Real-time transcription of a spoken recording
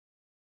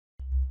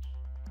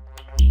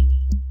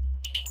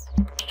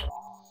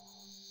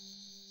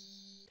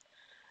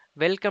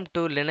Welcome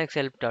to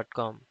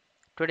linuxhelp.com.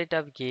 Today's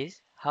topic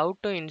is how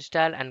to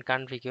install and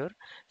configure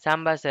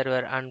Samba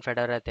Server on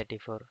Fedora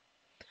 34.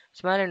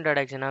 Small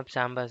introduction of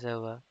Samba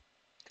Server.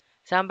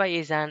 Samba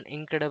is an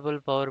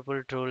incredible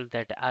powerful tool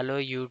that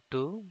allows you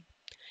to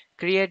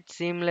create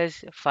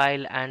seamless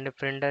file and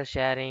printer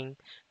sharing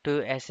to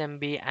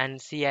SMB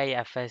and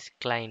CIFS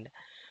client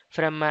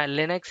from a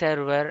Linux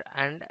server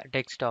and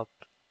desktop.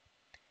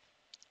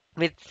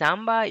 With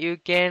Samba, you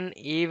can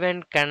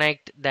even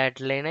connect that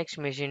Linux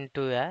machine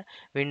to a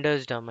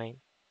Windows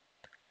domain.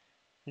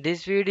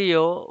 This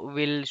video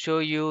will show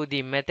you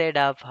the method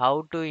of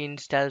how to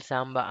install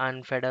Samba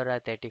on Fedora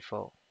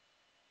 34.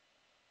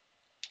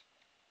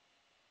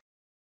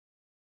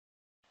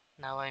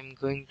 Now I'm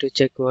going to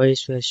check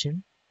OS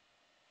version.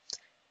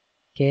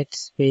 Cat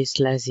space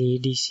slash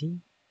edc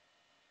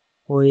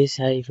OS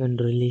hyphen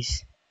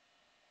release.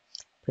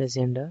 Press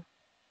enter.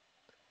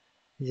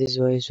 This is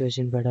OS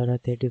version Fedora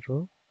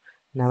 34.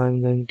 Now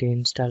I'm going to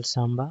install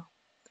Samba.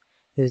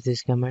 Use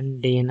this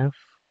command dnf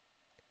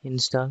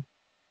install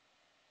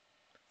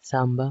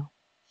Samba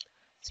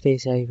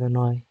space hyphen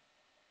y.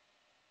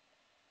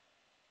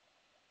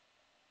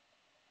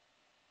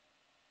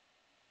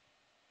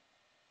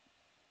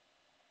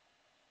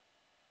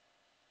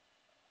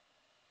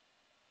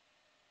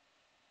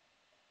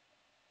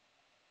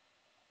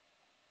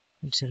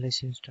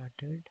 Installation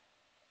started.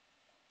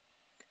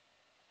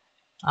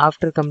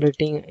 After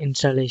completing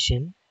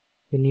installation,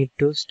 you need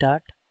to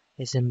start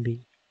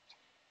SMB.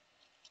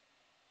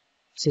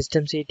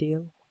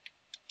 Systemctl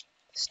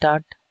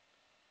start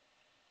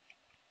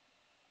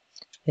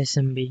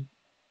SMB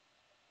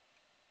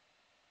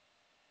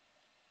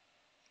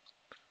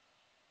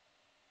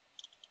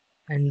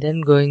and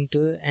then going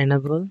to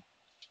enable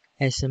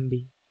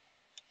SMB.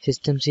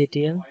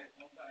 Systemctl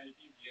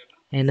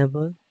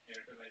enable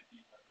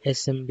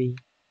SMB.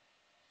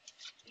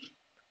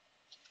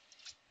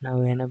 Now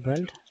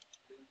enabled.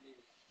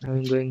 Now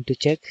I'm going to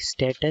check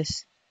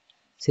status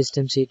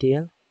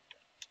systemctl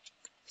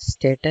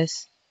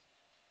status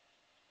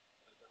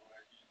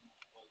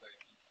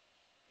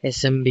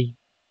SMB.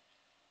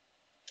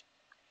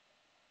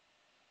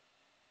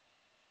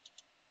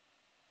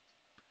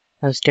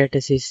 Now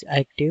status is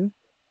active.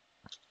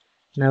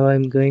 Now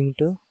I'm going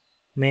to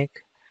make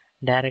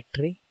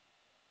directory.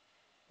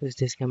 Use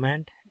this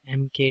command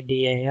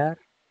mkdir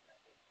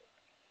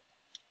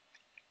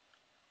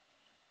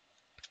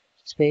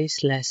space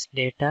slash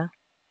data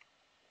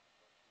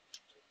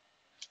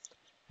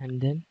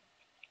and then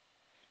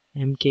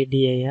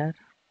mkdir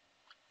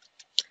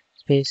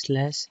space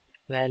slash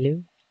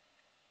value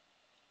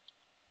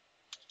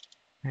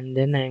and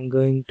then I'm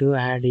going to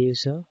add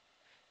user.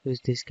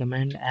 Use this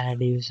command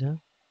add user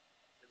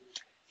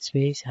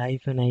space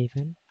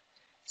hyphen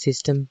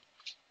system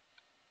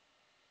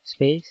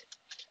space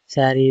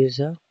share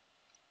user.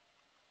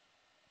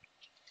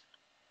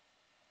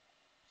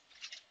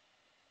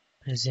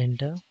 Press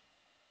enter.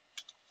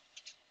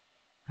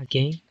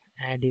 Again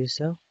add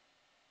user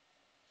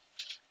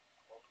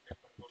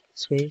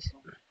space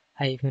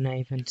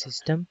hyphen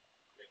system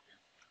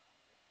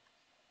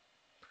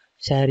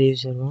share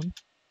user 1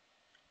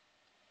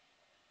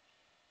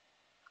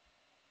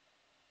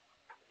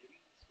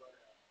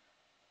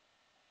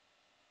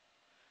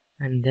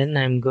 and then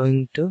I'm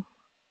going to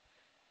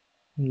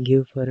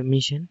give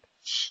permission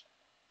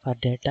for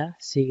data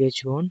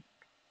ch1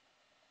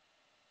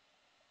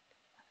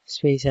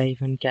 space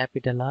hyphen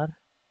capital R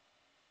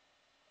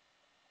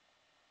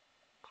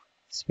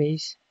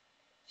space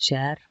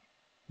share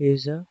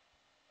user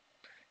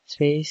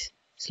space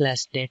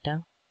slash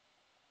data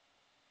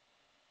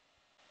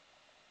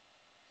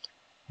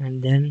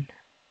and then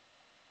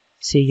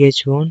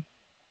ch1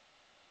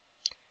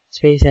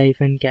 space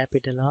hyphen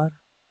capital R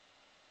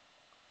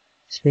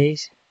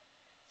space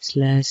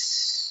slash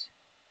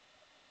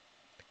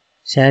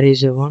share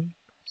user 1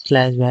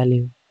 slash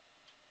value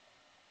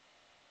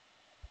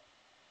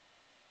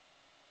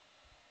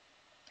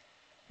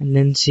and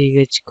then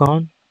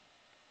chcon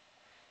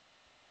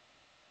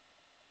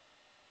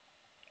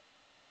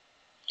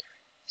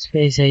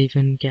space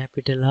hyphen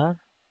capital R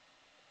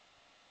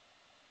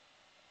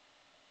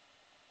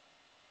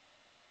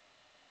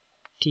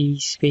t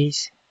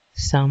space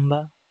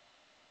samba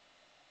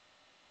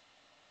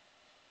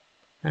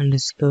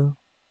underscore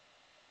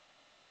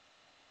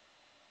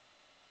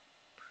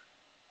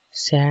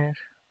share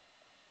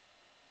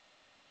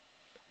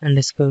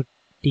underscore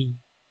t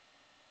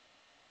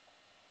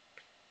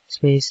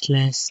space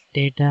slash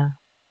data.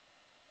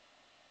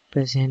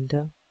 Press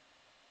enter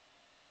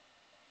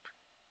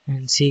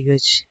and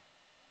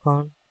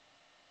chcon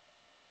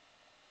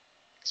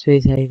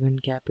space hyphen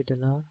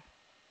capital R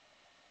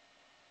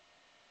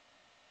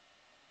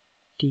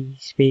t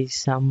space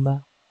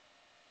samba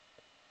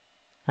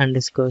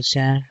underscore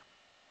share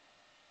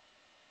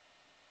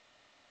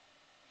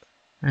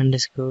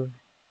underscore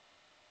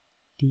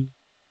t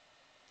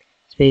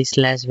space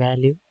slash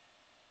value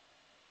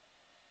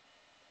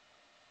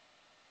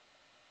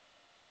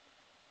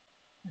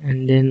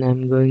and then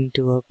I'm going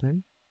to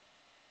open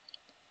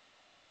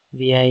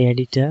vi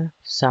editor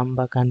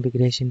samba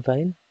configuration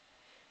file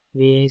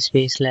vi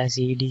space slash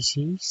edc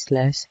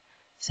slash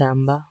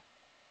samba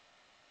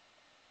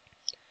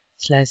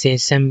slash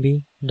smb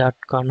dot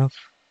conf.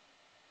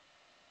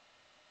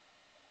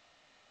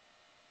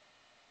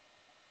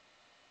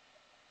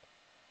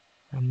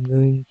 I'm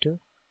going to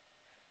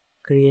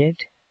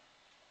create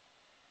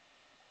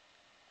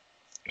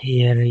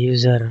here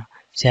user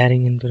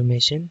sharing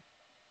information,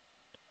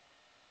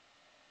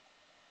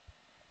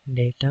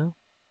 data,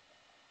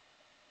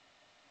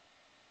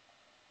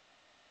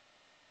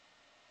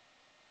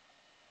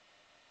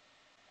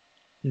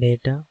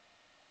 data,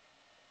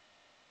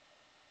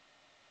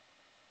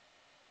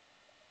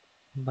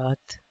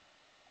 bath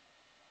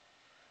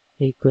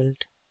equal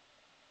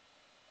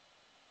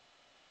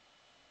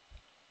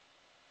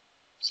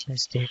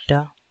slash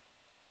data,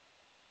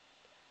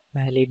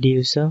 valid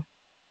user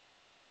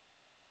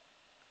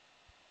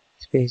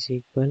space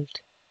equal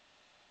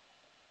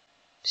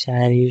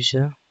share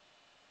user,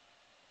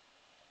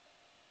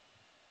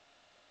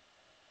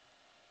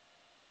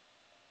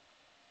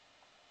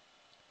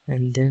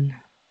 and then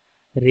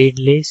read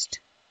list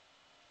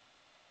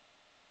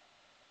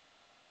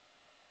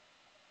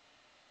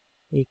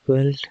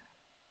equal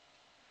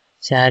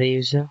share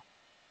user,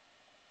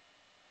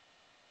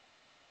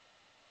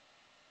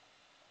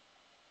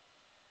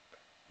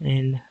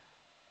 and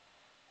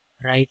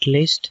write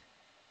list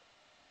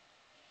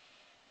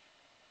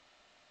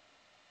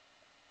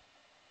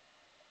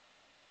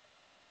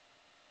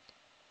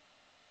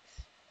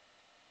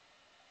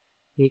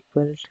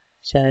equal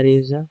share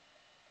user,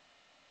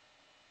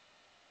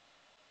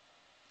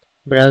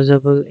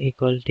 browsable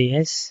equal to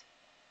yes,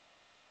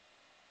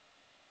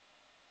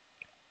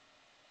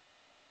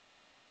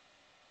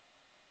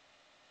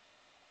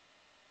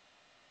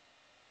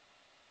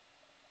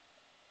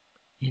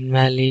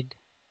 invalid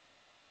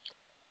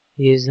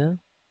user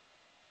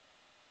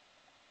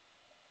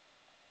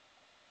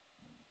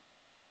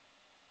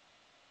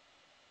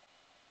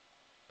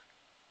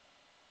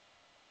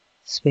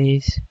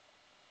space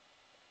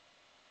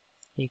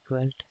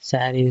equal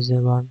share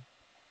user 1,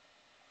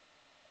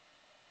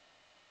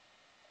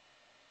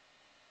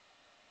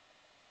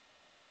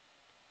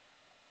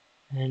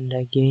 and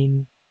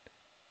again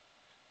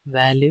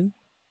value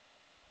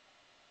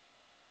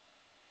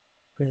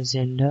press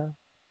enter,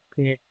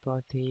 create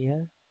path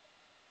here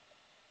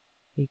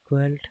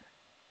equal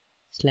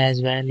slash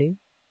value,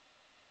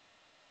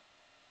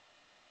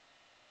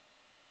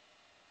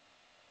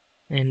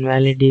 and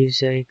valid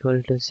user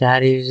equal to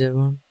share user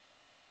 1,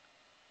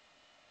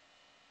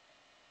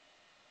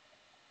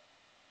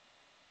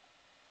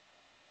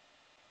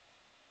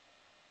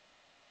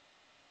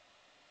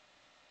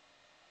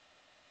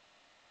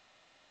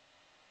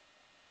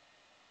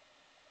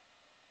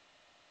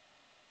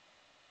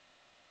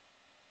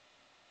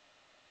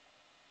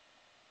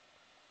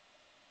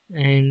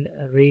 and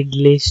read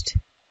list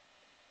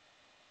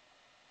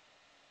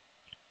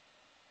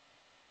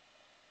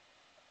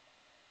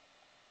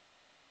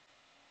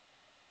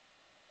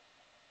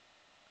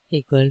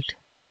equal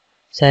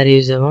share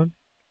user 1,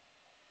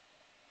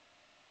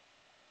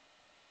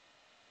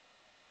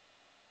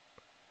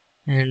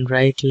 and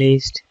write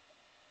list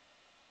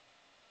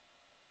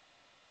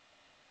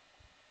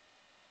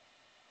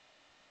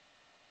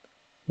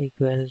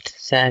equal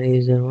share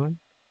user 1,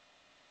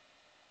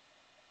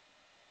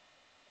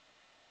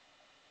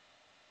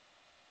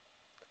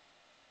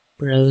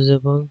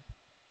 browsable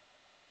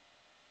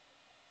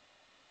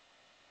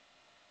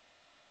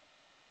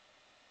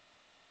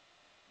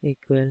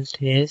equal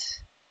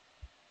yes,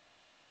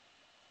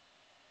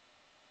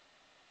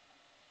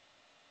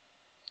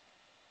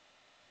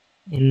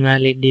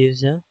 invalid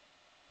user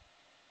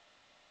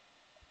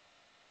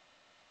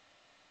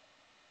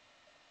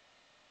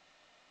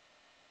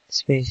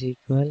space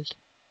equal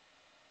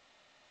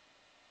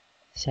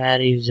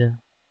share user,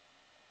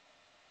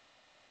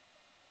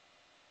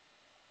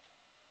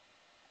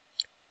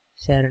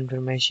 share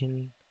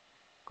information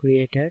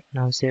created.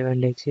 Now save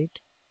and exit.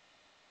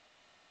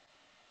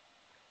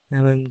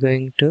 Now I'm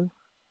going to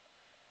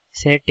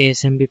set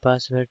SMB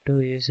password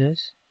to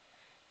users.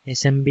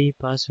 SMB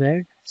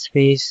password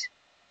space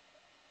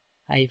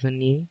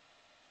 -e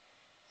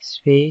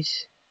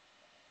space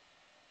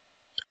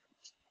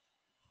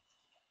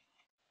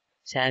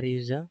share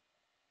user,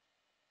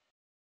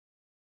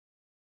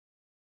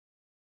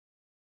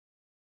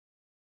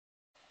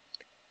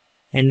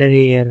 enter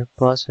here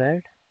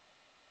password,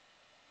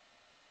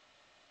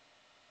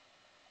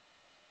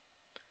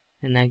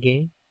 and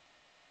again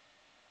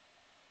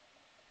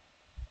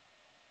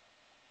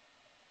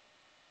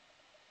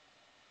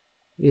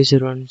user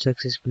 1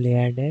 successfully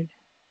added,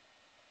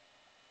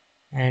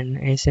 and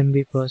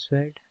SMB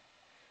password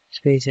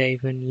space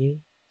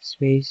 -e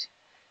space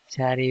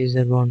share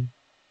user 1,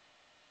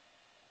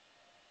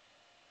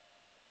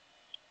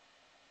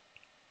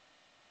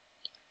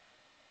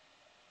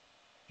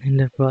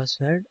 enter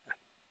password,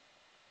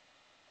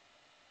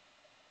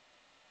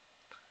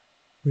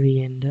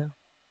 re-enter,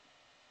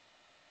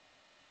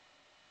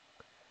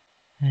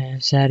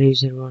 share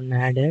user 1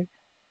 added,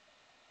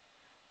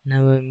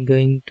 Now I'm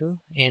going to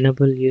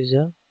enable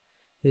user.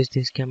 Use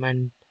this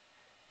command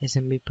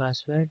smb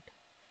password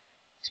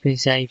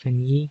space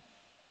 -e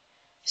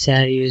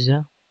share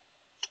user.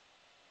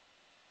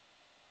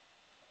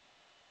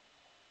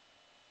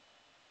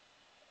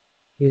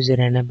 User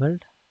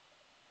enabled.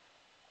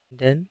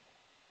 Then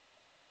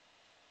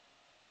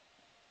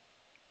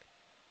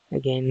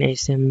again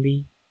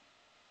smb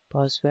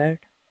password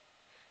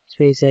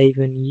space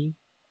 -e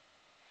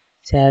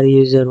share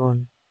user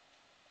 1.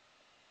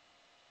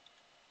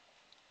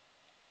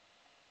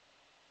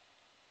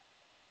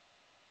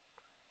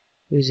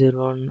 User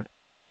 1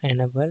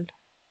 enabled.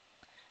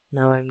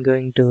 Now I'm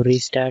going to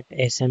restart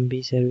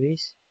smb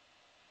service.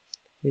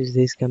 Use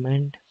this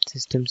command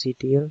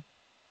systemctl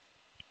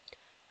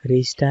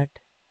restart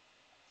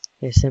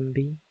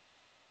smb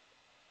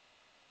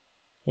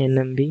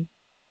nmb.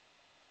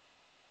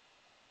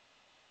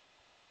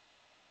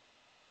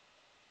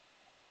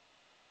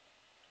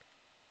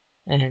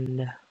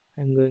 And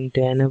I'm going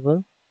to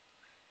enable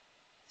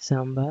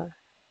Samba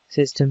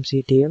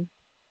systemctl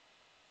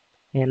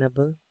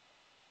enable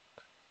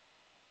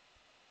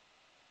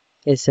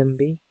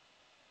smb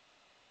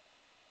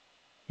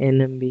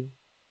nmb.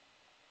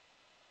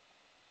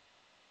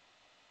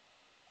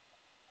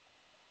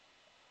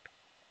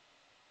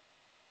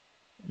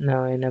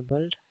 Now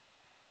enabled.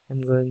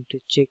 I'm going to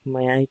check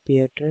my IP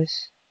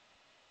address.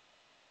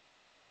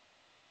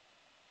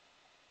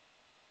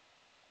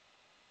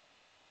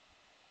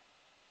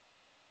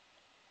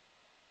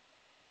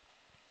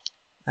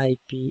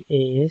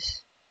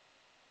 IPAS.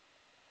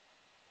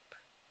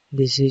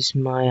 This is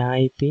my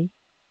IP.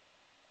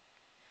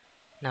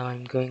 Now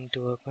I'm going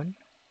to open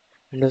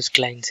Windows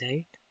client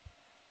side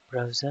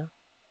browser.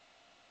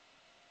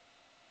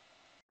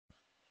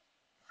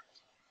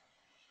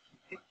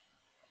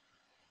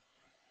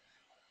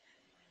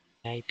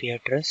 IP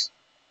address.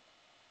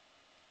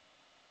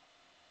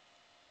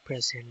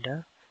 Press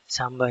enter.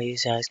 Samba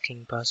is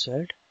asking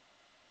password.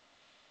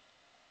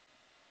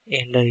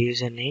 Enter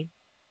username.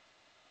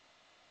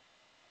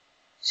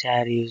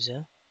 Share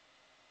user.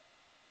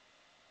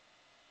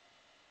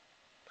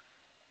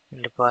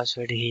 And the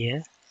password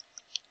here.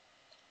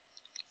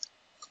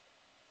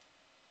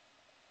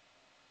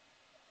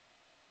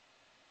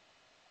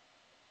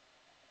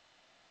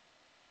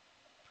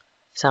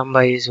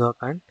 Samba is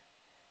open.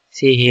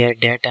 See here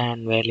data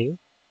and value.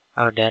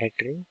 Our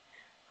directory.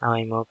 Now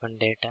I'm open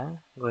data.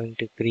 Going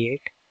to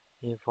create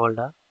new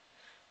folder.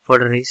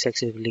 Folder is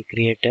successfully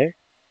created.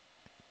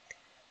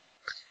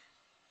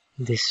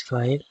 This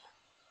file.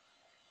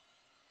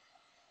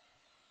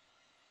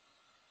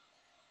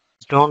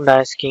 Don't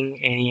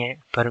asking any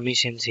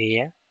permissions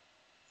here.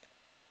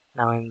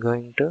 Now I'm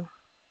going to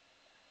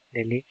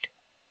delete.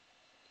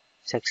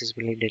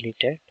 Successfully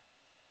deleted.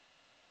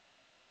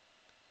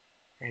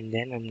 And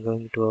then I'm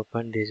going to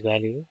open this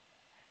value.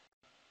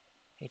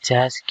 It's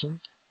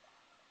asking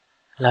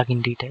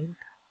login detail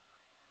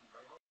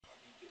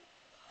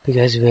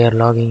because we are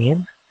logging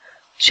in.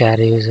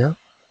 Share user.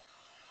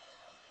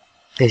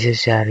 This is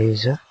share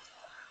user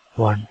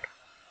 1.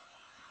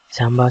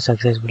 Samba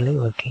successfully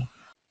working.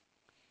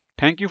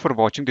 Thank you for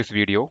watching this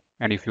video,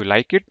 and if you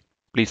like it,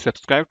 please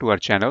subscribe to our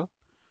channel.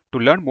 To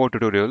learn more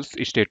tutorials,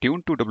 stay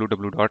tuned to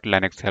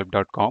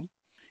www.linuxhelp.com.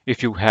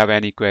 If you have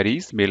any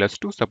queries, mail us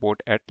to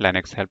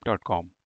support@linuxhelp.com.